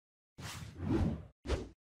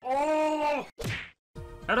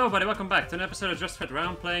Hello everybody, welcome back to an episode of Just Fed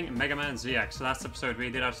Round playing MegamanZX. Last episode we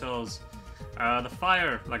did ourselves the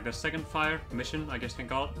fire, like the second fire mission, I guess you can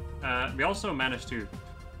call it. We also managed to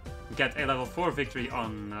get a level 4 victory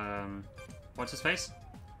on, what's his face?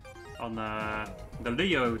 On the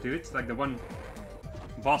Leo dude, like the one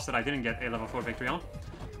boss that I didn't get a level 4 victory on.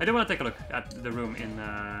 I do want to take a look at the room in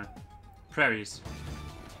Prairies.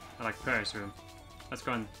 I like Prairies room. Let's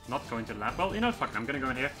go and not go into the lab. Well, you know what, fuck it, I'm gonna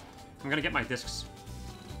go in here. I'm gonna get my discs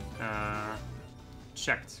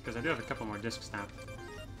checked, because I do have a couple more discs now.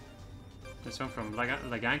 This one from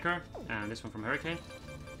Leganker, and this one from Hurricane.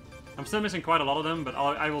 I'm still missing quite a lot of them, but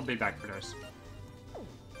I will be back for those.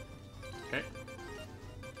 Okay.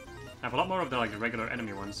 I have a lot more of the like regular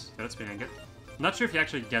enemy ones, so that's pretty good. I'm not sure if you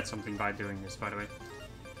actually get something by doing this, by the way.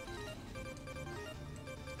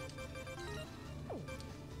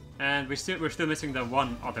 And we're still missing the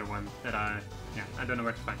one other one that I don't know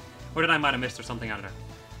where to find. Or that I might have missed or something, I don't know.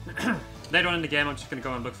 Later on in the game I'm just gonna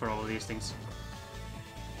go and look for all of these things.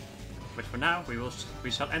 But for now we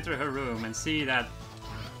shall enter her room and see that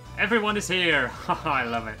everyone is here! I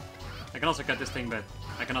love it. I can also cut this thing, but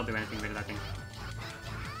I cannot do anything with that thing.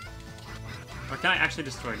 Or can I actually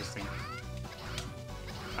destroy this thing?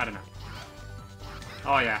 I don't know.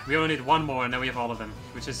 Oh yeah, we only need one more and then we have all of them,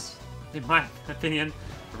 which is, in my opinion,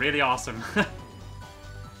 really awesome.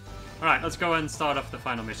 Alright, let's go and start off the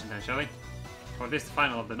final mission then, shall we? Or at least the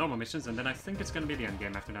final of the normal missions, and then I think it's gonna be the end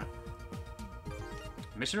game after that.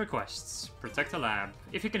 Mission requests. Protect the lab.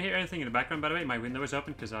 If you can hear anything in the background, by the way, my window is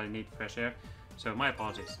open because I need fresh air, so my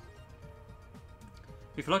apologies.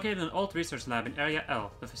 We've located an old research lab in Area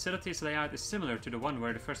L. The facility's layout is similar to the one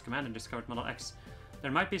where the first commander discovered Model X. There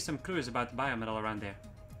might be some clues about the biometal around there.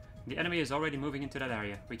 The enemy is already moving into that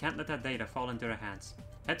area. We can't let that data fall into their hands.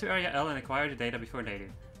 Head to Area L and acquire the data before they do.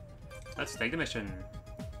 Let's take the mission.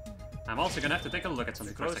 I'm also gonna have to take a look at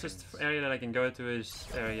something. The closest area that I can go to is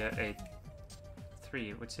Area 8-3,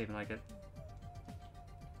 it would seem like it.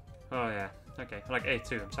 Oh yeah, okay, like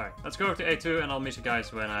 8-2, I'm sorry. Let's go over to 8-2 and I'll meet you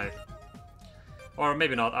guys when I... Or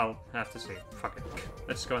maybe not, I'll have to see. Fuck it.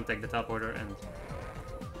 Let's go and take the teleporter and...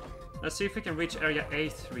 Let's see if we can reach Area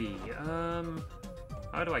A3.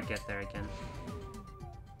 How do I get there again?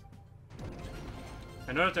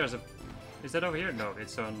 I know that there's a... Is that over here? No,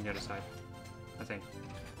 it's on the other side, I think.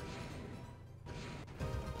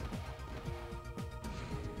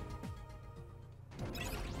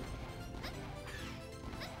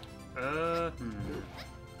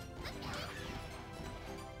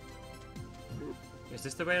 Is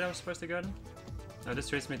this the way that I was supposed to go then? No,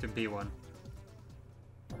 this leads me to B1.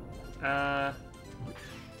 Yeah,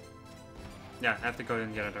 I have to go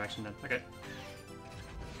in the other direction then. Okay.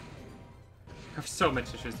 I have so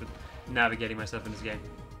much issues with navigating myself in this game.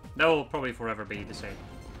 That will probably forever be the same.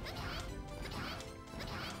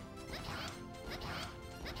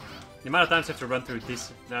 The amount of times I have to run through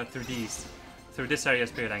this area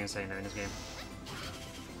is pretty dang insane though in this game.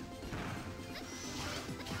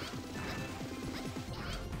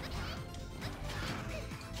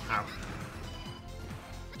 Ow.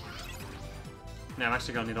 Now I'm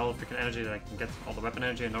actually gonna need all the freaking energy that I can get, all the weapon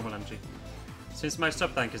energy and normal energy. Since my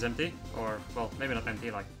sub tank is empty, or, well, maybe not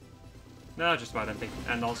empty, like... No, just about empty.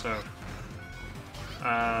 And also...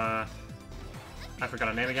 I forgot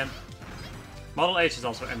her name again. Model H is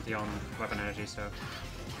also empty on weapon energy, so...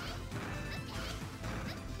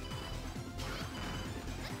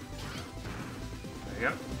 There we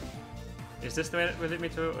go. Is this the way that will lead me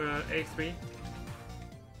to A3?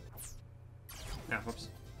 No, whoops.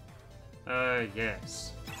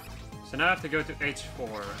 Yes. So now I have to go to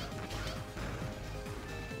H4.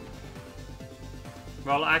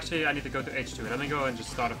 Well, actually, I need to go to H2. Let me go and just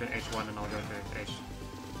start off in H1 and I'll go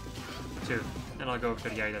to H2. And I'll go to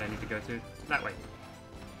the area that I need to go to. That way.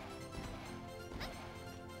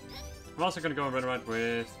 I'm also gonna go and run around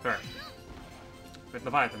with her. With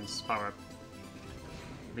Leviathan's power up.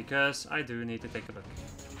 Because I do need to take a look.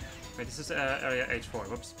 Wait, this is area H4.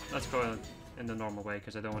 Whoops. Let's go in the normal way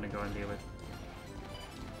because I don't want to go and deal with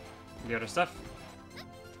the other stuff.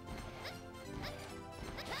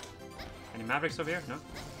 Any Mavericks over here? No?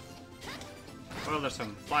 Well, there's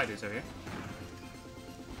some fly dudes over here.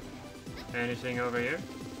 Anything over here?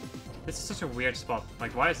 This is such a weird spot.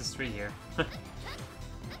 Like, why is this tree here?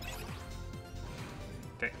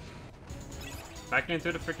 Okay. Back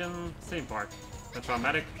into the freaking theme park. The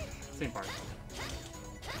traumatic theme park.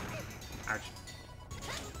 Ouch.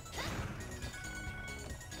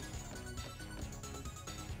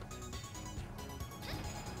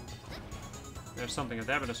 There's something in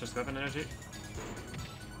there, but it's just weapon energy.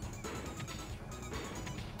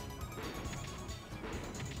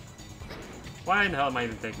 Why in the hell am I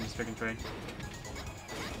even taking this freaking train?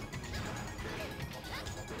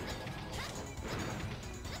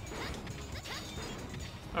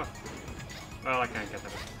 Oh. Well, I can't get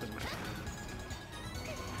that. Doesn't matter.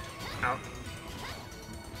 Ow.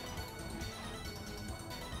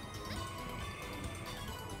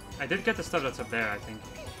 I did get the stuff that's up there, I think.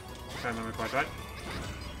 If I remember quite right.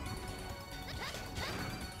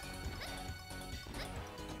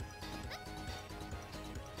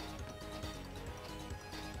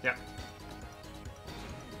 Yeah.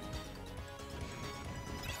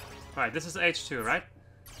 Alright, this is H2, right?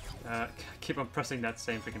 Keep on pressing that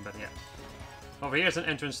same freaking button, yeah. Over here is an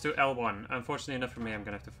entrance to L1. Unfortunately enough for me, I'm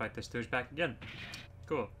gonna have to fight this douchebag again.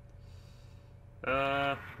 Cool.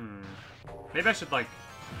 Maybe I should, like,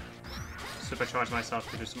 supercharge myself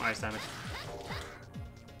to do some ice damage.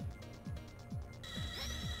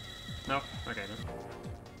 No? Okay,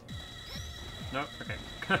 no. No? Okay.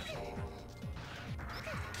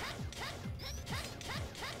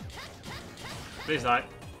 Please die.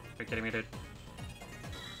 You're kidding me, dude.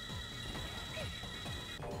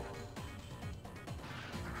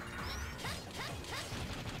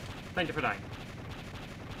 Thank you for dying.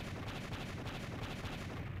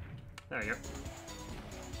 There we go.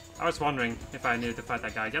 I was wondering if I needed to fight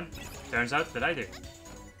that guy again. Turns out that I do.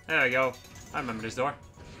 There we go. I remember this door.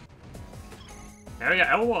 Area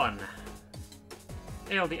L1.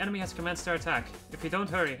 Ale, the enemy has commenced their attack. If you don't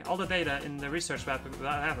hurry, all the data in the research map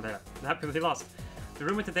will be lost. The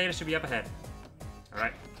room with the data should be up ahead.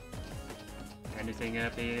 Alright. Anything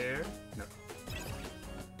up here? No.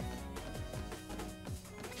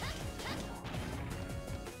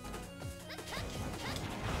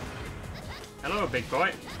 Hello, big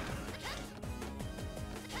boy.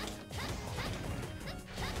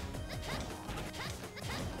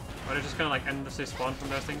 Are they just gonna like endlessly spawn from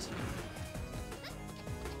those things?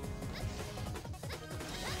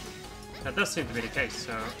 That does seem to be the case,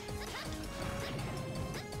 so...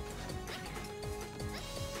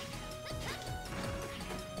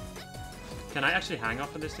 Can I actually hang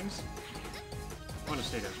off on these things? I want to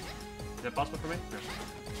see them. Is that possible for me?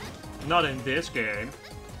 No. Not in this game.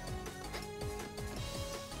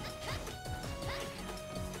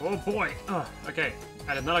 Oh boy! Ugh, okay.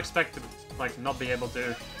 I did not expect to, like, not be able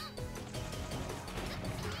to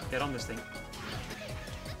get on this thing.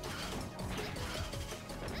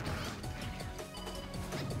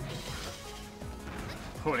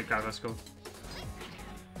 Holy crap, that's cool.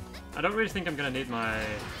 I don't really think I'm gonna need my,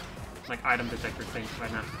 like, item detector thing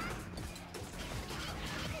right now.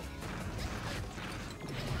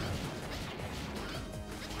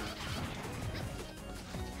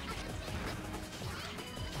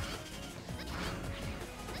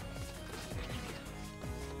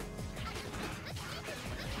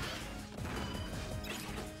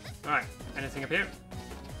 Alright, anything up here?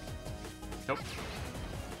 Nope.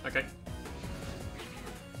 Okay.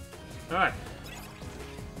 Alright.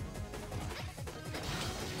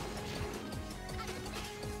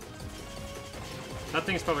 That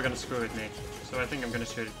thing's probably gonna screw with me, so I think I'm gonna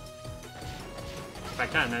shoot it. If I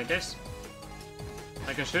can, I guess.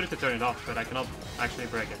 I can shoot it to turn it off, but I cannot actually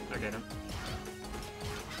break it. Okay then.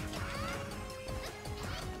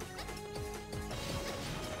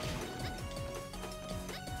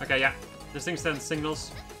 Okay, yeah. This thing sends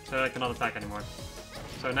signals, so I cannot attack anymore.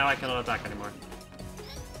 So now I cannot attack anymore.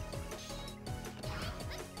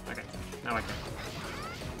 Okay, now I can.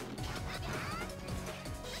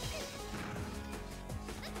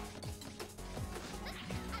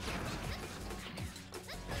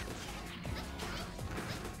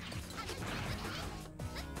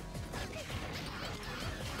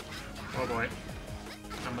 Oh boy.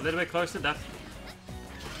 I'm a little bit close to death.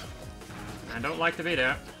 I don't like to be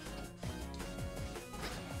there.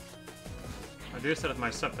 I do set up my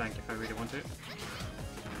sub-tank if I really want to.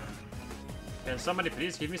 Can somebody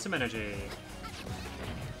please give me some energy?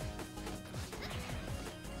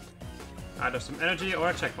 Either some energy or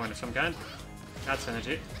a checkpoint of some kind. That's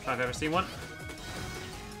energy, if I've ever seen one.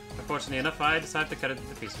 Unfortunately enough, I decided to cut it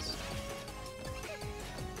into pieces.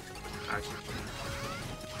 Ouch.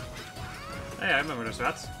 Hey, I remember those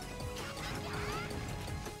rats.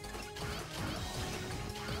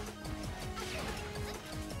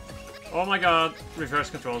 Oh my god, reverse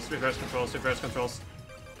controls, reverse controls, reverse controls.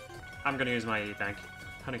 I'm gonna use my E-tank.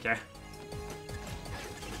 I don't care.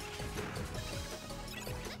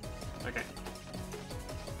 Okay.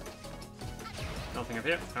 Nothing up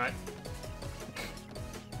here, alright.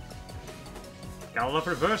 Gotta love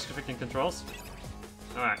reverse freaking controls.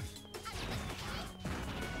 Alright.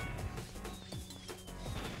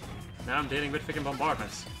 Now I'm dealing with freaking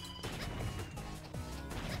bombardments.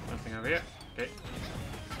 Nothing over here. Okay.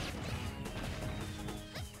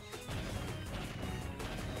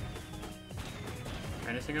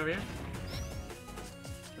 Anything over here?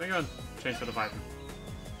 Let me go and change for the Viper.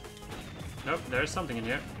 Nope, there is something in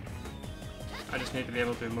here. I just need to be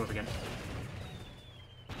able to move again.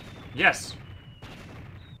 Yes!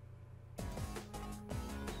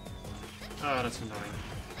 Oh, that's annoying.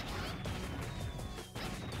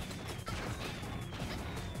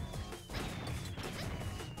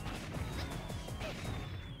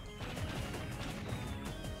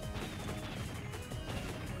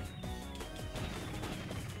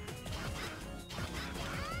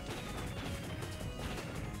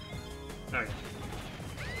 Okay.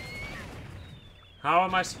 How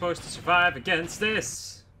am I supposed to survive against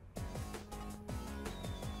this?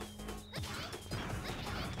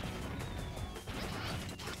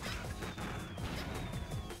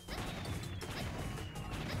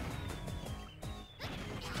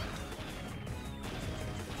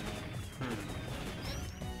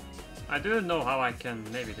 I do know how I can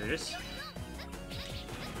maybe do this.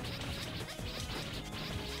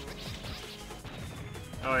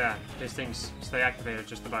 Oh yeah, these things stay activated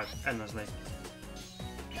just about endlessly.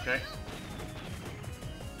 Okay.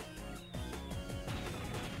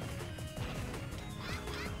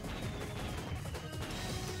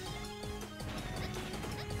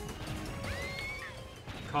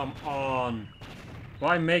 Come on.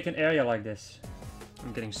 Why make an area like this?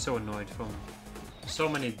 I'm getting so annoyed from so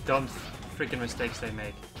many dumb freaking mistakes they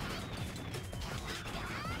make.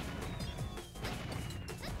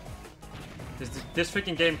 This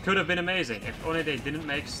freaking game could have been amazing if only they didn't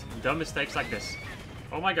make dumb mistakes like this.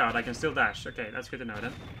 Oh my god, I can still dash. Okay, that's good to know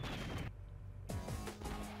then.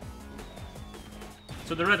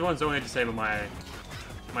 So the red ones only disable my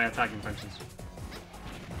attacking functions.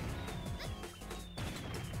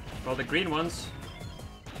 While the green ones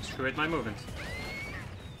screw with my movement.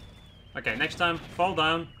 Okay, next time, fall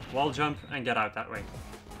down, wall jump, and get out that way.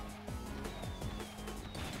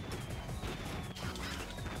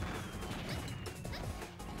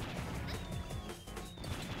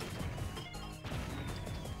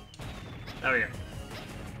 There we go.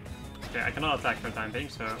 Okay, I cannot attack for the time being,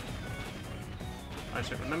 so I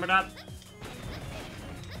should remember that.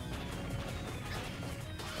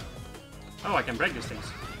 Oh, I can break these things.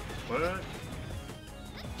 What?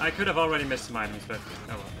 I could have already missed some items, but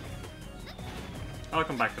oh well. I'll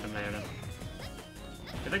come back for them later then.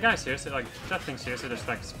 Did the guy seriously, like, that thing seriously just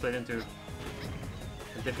like split into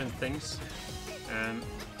different things?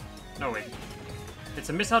 No wait. It's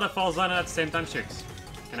a missile that falls down and at the same time shoots.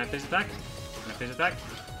 Can I please attack? Can I please attack?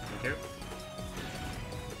 Thank you.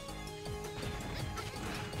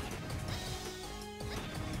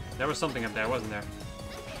 There was something up there, wasn't there?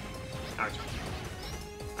 Ouch.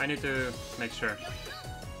 I need to make sure.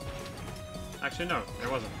 Actually, no, there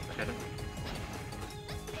wasn't. Okay then.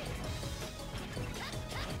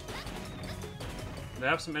 Do I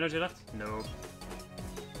have some energy left? No.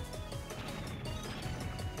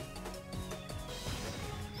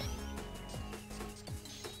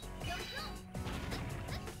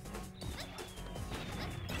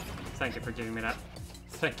 Thank you for giving me that.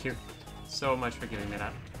 Thank you so much for giving me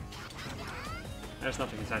that. There's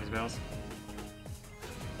nothing inside these barrels.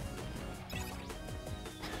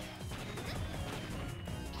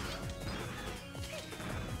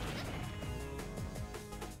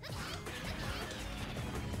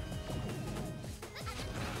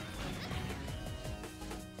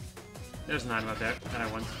 There's an item out there that I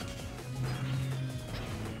want.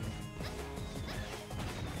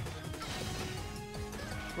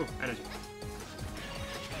 Ooh, energy.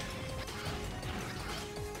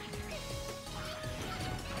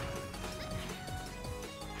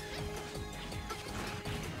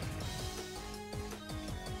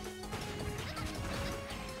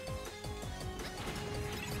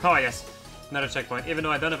 Oh yes, another checkpoint, even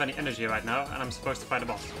though I don't have any energy right now and I'm supposed to fight a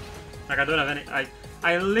boss. Like I don't have any,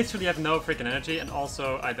 I literally have no freaking energy, and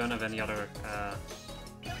also I don't have any other,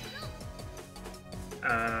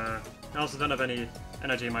 I also don't have any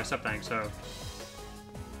energy in my sub-tank, so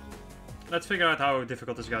let's figure out how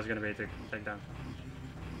difficult this guy's gonna be to take down.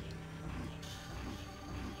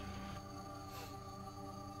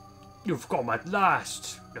 You've come at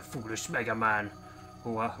last, the foolish Megaman,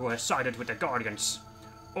 who has sided with the Guardians.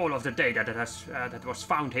 All of the data that was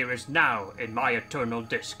found here is now in my eternal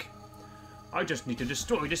disk. I just need to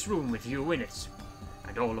destroy this room with you in it,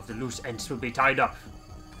 and all of the loose ends will be tied up.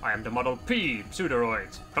 I am the Model P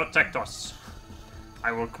Pseudoroid. Protect us.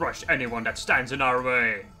 I will crush anyone that stands in our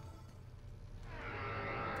way.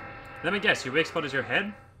 Let me guess, your weak spot is your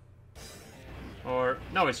head? Or,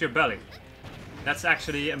 no, it's your belly. That's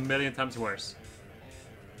actually a million times worse.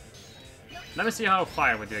 Let me see how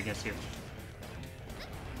fire would do against you.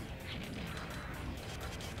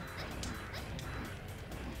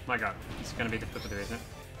 My god, it's gonna be difficult to do, isn't it?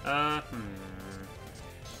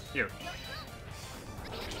 You.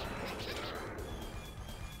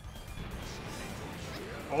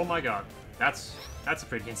 Oh my god, that's a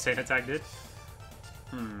pretty insane attack, dude.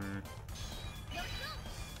 I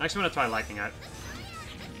actually want to try lightning out.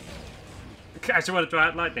 I actually want to try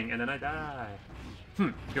out lightning, and then I die.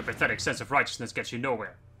 Your pathetic sense of righteousness gets you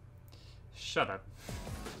nowhere. Shut up.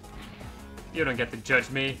 You don't get to judge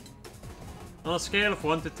me. On a scale of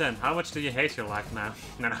 1 to 10, how much do you hate your life now?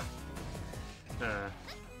 No.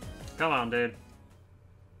 Come on, dude.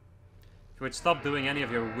 If you would stop doing any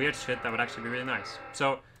of your weird shit, that would actually be really nice.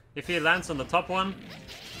 So, if he lands on the top one,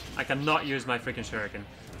 I cannot use my freaking shuriken.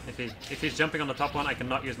 If he's jumping on the top one, I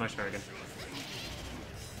cannot use my shuriken.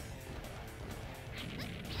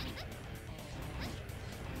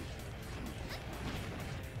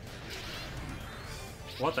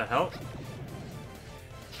 What the hell?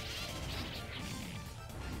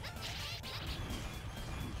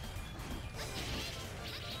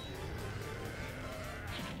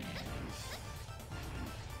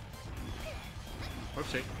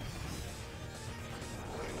 Oopsie.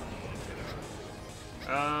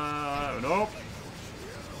 Nope.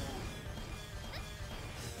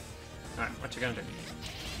 Alright, what you gonna do?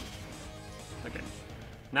 Okay.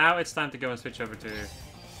 Now it's time to go and switch over to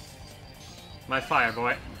my fire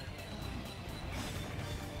boy.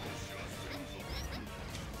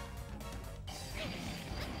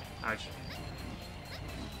 Ouch.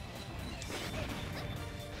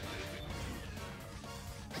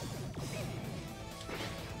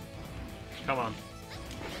 Come on.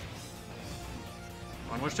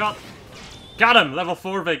 One more shot. Got him! Level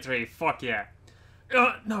 4 victory. Fuck yeah.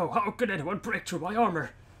 No, how could anyone break through my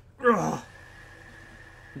armor? Ugh.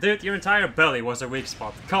 Dude, your entire belly was a weak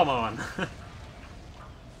spot. Come on.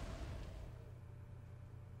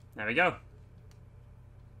 There we go.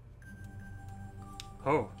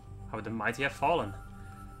 Oh, how the mighty have fallen.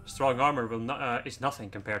 Strong armor will is nothing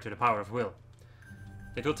compared to the power of will.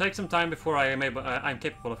 It will take some time before I'm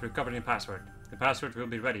capable of recovering the password. The password will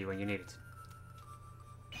be ready when you need it.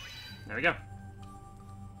 There we go.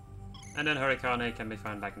 And then Hurricane can be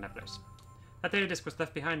found back in that place. That data disk was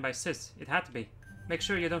left behind by Sis. It had to be. Make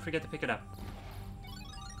sure you don't forget to pick it up.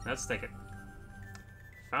 Let's take it.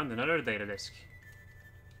 Found another data disk.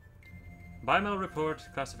 Biometal report,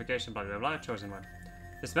 classification, blah blah blah, chosen one.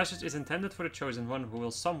 This message is intended for the chosen one who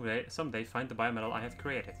will someday find the biometal I have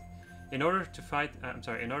created. In order to fight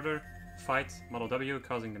Model W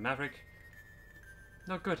causing the Maverick.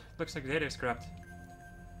 No good, looks like the data is corrupt.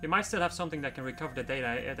 You might still have something that can recover the data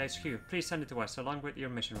at HQ. Please send it to us along with your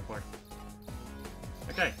mission report.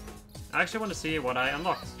 Okay, I actually want to see what I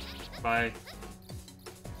unlocked by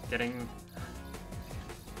getting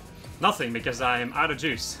nothing because I am out of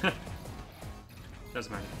juice.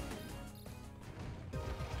 Doesn't matter.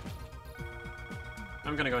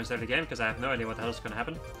 I'm gonna go and save the game because I have no idea what the hell is gonna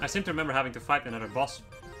happen. I seem to remember having to fight another boss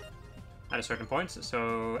at a certain point,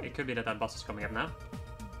 so it could be that that boss is coming up now.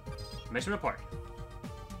 Mission report.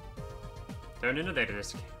 Turn in the data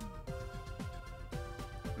disk.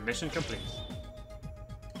 Mission complete.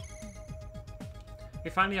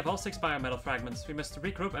 We finally have all 6 biometal fragments. We must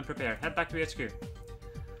regroup and prepare. Head back to HQ.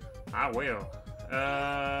 I will.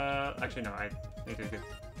 Actually no, I need to do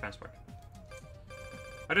transport.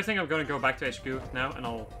 I do think I'm going to go back to HQ now, and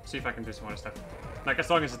I'll see if I can do some other stuff. Like, as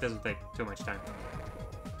long as it doesn't take too much time.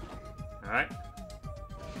 Alright.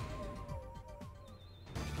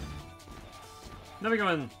 Then we go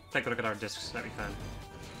and take a look at our discs that we found.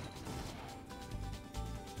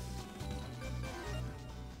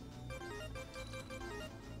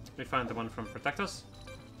 We found the one from Protect Us.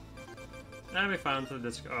 And we found the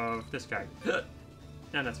disc of this guy.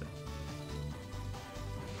 And that's it.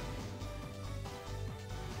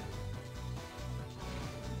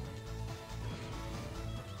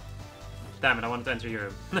 Damn it, I wanted to enter your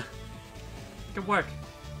room. Good work.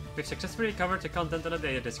 We've successfully recovered the content on the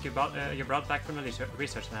data disk you brought back from the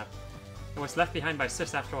research lab. It was left behind by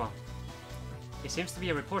Sis after all. It seems to be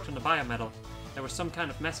a report on the biometal. There was some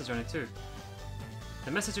kind of message on it too.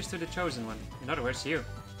 The message is to the chosen one. In other words, you.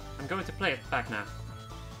 I'm going to play it back now.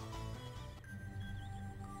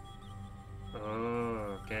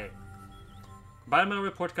 Okay. Biometal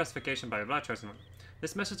report classification by blah chosen one.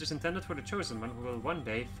 This message is intended for the chosen one who will one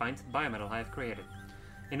day find the biometal I have created.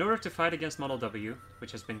 In order to fight against Model W,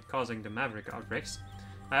 which has been causing the Maverick outbreaks,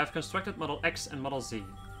 I have constructed Model X and Model Z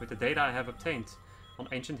with the data I have obtained on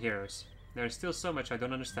ancient heroes. There is still so much I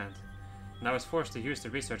don't understand. and I was forced to use the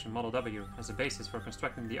research in Model W as a basis for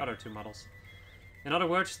constructing the other 2 models. In other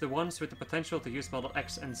words, the ones with the potential to use Model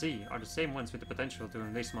X and Z are the same ones with the potential to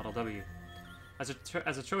unleash Model W. As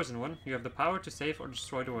a chosen one, you have the power to save or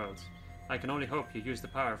destroy the world. I can only hope you use the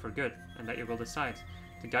power for good, and that you will decide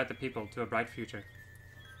to guide the people to a bright future.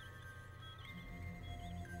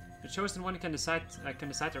 The chosen one can decide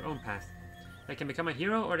their own path. They can become a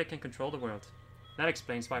hero or they can control the world. That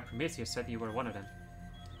explains why Prometheus said you were one of them.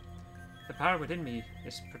 The power within me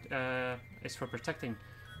is for protecting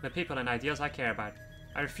the people and ideals I care about.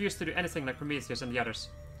 I refuse to do anything like Prometheus and the others.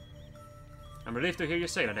 I'm relieved to hear you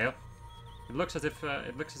say that, Dale. It looks as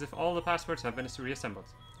if all the passwords have been reassembled.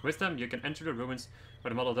 With them, you can enter the ruins where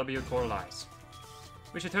the Model W core lies.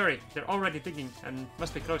 We should hurry. They're already digging and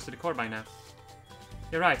must be close to the core by now.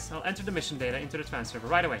 You're right. I'll enter the mission data into the transfer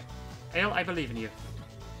right away. Ale, I believe in you.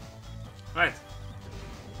 Right.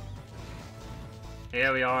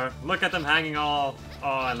 Here we are. Look at them hanging all... Oh,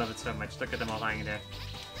 I love it so much. Look at them all hanging there.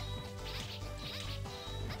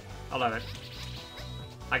 I love it.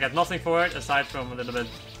 I got nothing for it aside from a little bit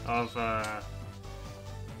of, I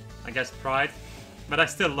guess, pride. But I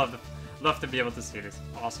still love to be able to see this.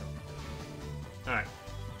 Awesome. Alright.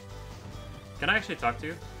 Can I actually talk to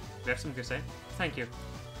you? Do you have something to say? Thank you.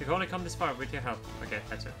 You've only come this far with your help. Okay,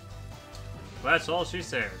 that's it. Well, that's all she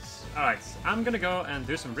says. Alright, I'm gonna go and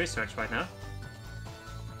do some research right now.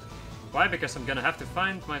 Why? Because I'm gonna have to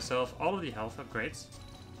find myself all of the health upgrades.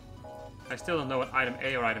 I still don't know what item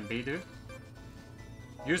A or item B do.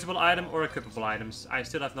 Usable item or equipable items. I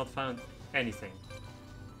still have not found anything.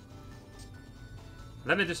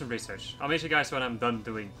 Let me do some research. I'll meet you guys when I'm done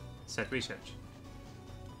doing said research.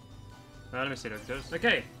 Let me see those goes.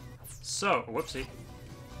 Okay, so, whoopsie.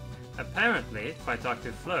 Apparently, if I talk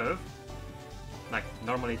to Flo, like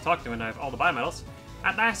normally talk to when I have all the biometals,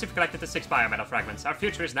 at last you've collected the 6 biometal fragments. Our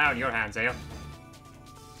future is now in your hands, Ale.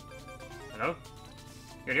 Hello?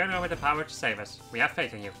 You're the only one with the power to save us. We have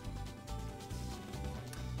faith in you.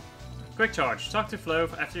 Quick charge. Talk to Flo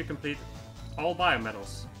after you complete all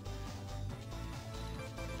biometals.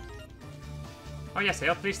 Oh yes,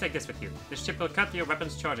 Ale, please take this with you. This chip will cut your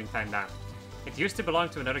weapon's charging time down. It used to belong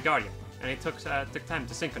to another Guardian, and it took time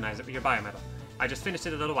to synchronize it with your biometal. I just finished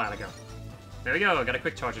it a little while ago. There we go, got a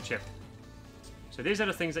quick charger chip. So these are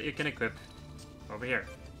the things that you can equip over here.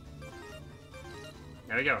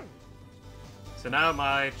 There we go. So now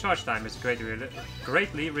my charge time is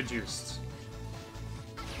greatly reduced.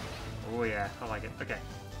 Oh yeah, I like it. Okay.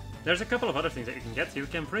 There's a couple of other things that you can get. You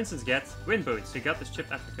can, for instance, get wind boots. You got this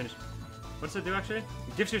chip after finish. What does it do actually?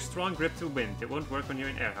 It gives you strong grip to wind. It won't work when you're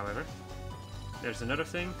in air, however. There's another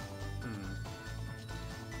thing.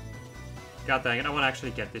 God dang it, I want to actually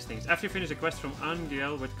get these things. After you finish a quest from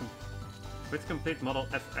Angel with complete model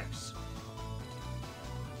FX.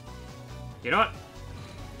 You know what?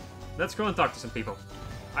 Let's go and talk to some people.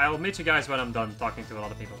 I'll meet you guys when I'm done talking to a lot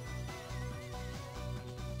of people.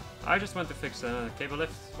 I just went to fix a cable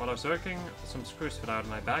lift. While I was working, some screws fell out of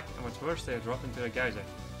my back, and what's worse, they dropped into a geyser.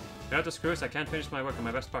 Without the screws, I can't finish my work on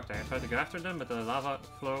my best project. I tried to go after them, but the lava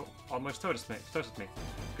flow almost toasted me.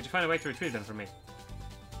 Could you find a way to retrieve them for me?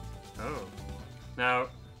 Oh. Now,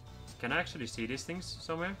 can I actually see these things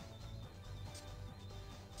somewhere?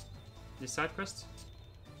 These side quests?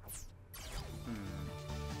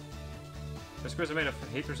 The screws are made of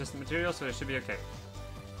heat-resistant material, so they should be okay.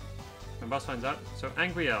 When boss finds out. So,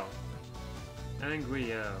 Angriel.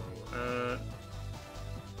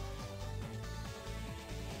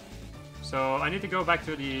 So, I need to go back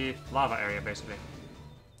to the lava area, basically.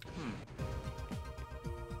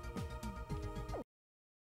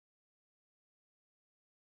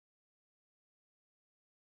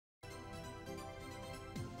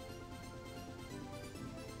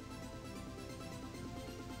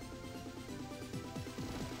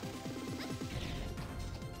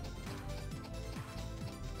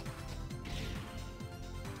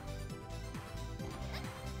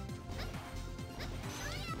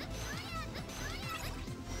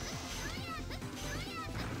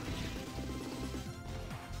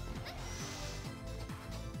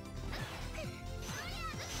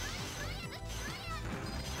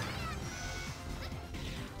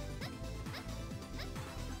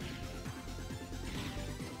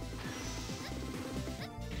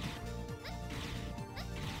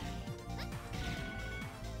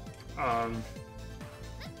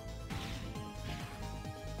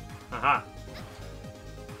 Aha.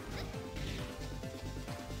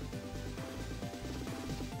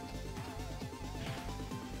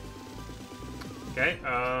 Okay,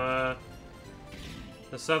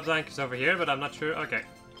 the sub tank is over here, but I'm not sure. Okay,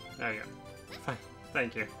 there you go. Fine,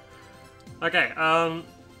 thank you. Okay,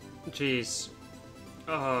 Jeez.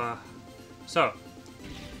 So,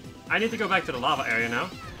 I need to go back to the lava area now.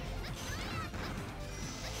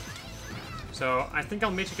 So, I think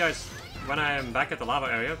I'll meet you guys when I am back at the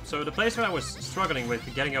lava area. So, the place where I was struggling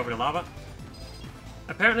with getting over the lava,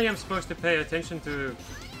 apparently I'm supposed to pay attention to...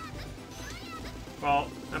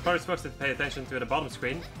 Well, I'm probably supposed to pay attention to the bottom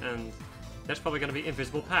screen, and there's probably going to be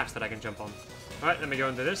invisible paths that I can jump on. Alright, let me go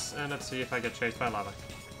into this, and let's see if I get chased by lava.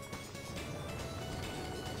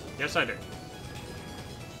 Yes, I do.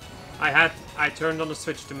 I turned on the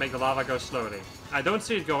switch to make the lava go slowly. I don't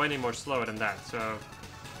see it go any more slower than that, so...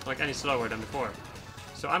 Like, any slower than before.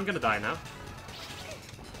 So I'm gonna die now.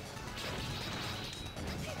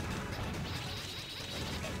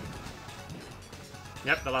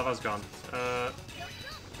 Yep, the lava's gone.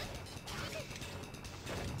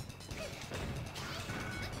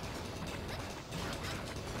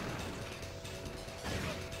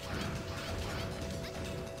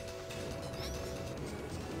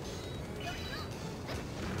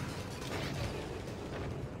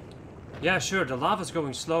 Yeah, sure, the lava's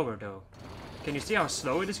going slower though. Can you see how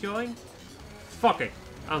slow it is going? Fuck it,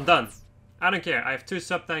 I'm done. I don't care, I have 2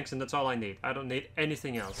 sub-tanks and that's all I need. I don't need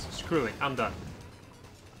anything else. Screw it, I'm done.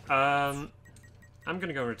 I'm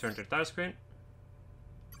gonna go return to the title screen.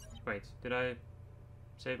 Wait, did I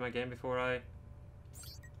save my game before I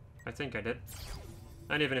think I did.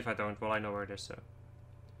 And even if I don't, well, I know where it is, so...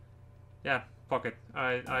 Yeah, fuck it.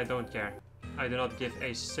 I don't care. I do not give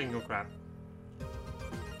a single crap.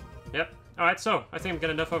 Yep. Alright, so, I think I'm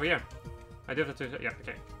getting enough over here. I do have to... Yeah,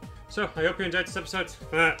 okay. So, I hope you enjoyed this episode.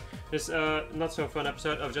 This not so fun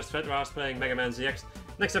episode of Just Fred where I was playing MegamanZX.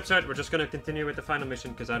 Next episode, we're just gonna continue with the final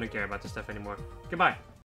mission because I don't care about this stuff anymore. Goodbye.